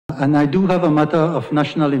And I do have a matter of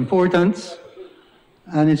national importance,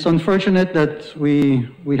 and it's unfortunate that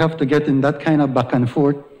we have to get in that kind of back and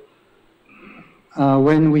forth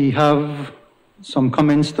when we have some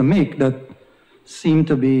comments to make that seem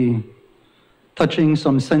to be touching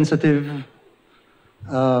some sensitive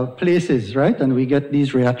places, right? And we get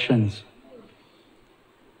these reactions.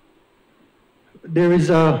 There is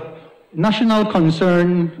a national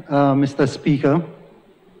concern, Mr. Speaker,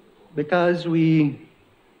 because we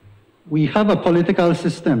have a political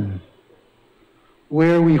system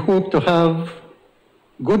where we hope to have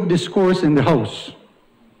good discourse in the House,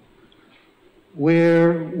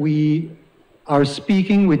 where we are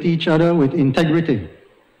speaking with each other with integrity.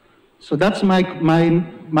 So that's my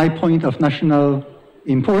point of national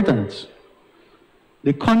importance.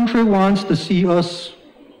 The country wants to see us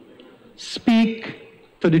speak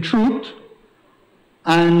to the truth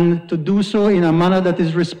and to do so in a manner that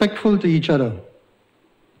is respectful to each other.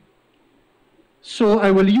 So I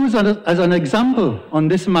will use as an example on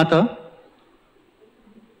this matter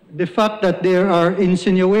the fact that there are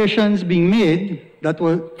insinuations being made that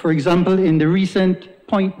were, for example, in the recent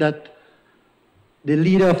point that the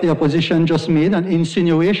leader of the opposition just made, an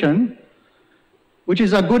insinuation, which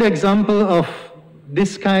is a good example of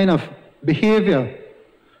this kind of behavior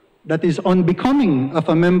that is unbecoming of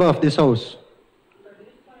a member of this House.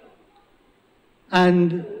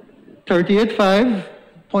 And 38.5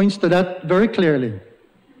 points to that very clearly.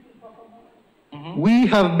 We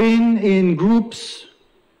have been in groups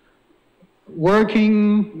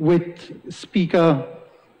working with Speaker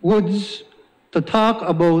Woods to talk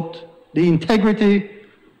about the integrity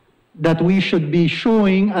that we should be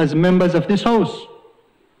showing as members of this House.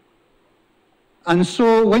 And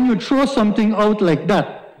so when you throw something out like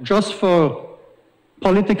that, just for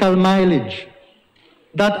political mileage,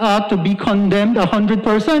 that ought to be condemned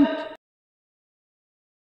 100%.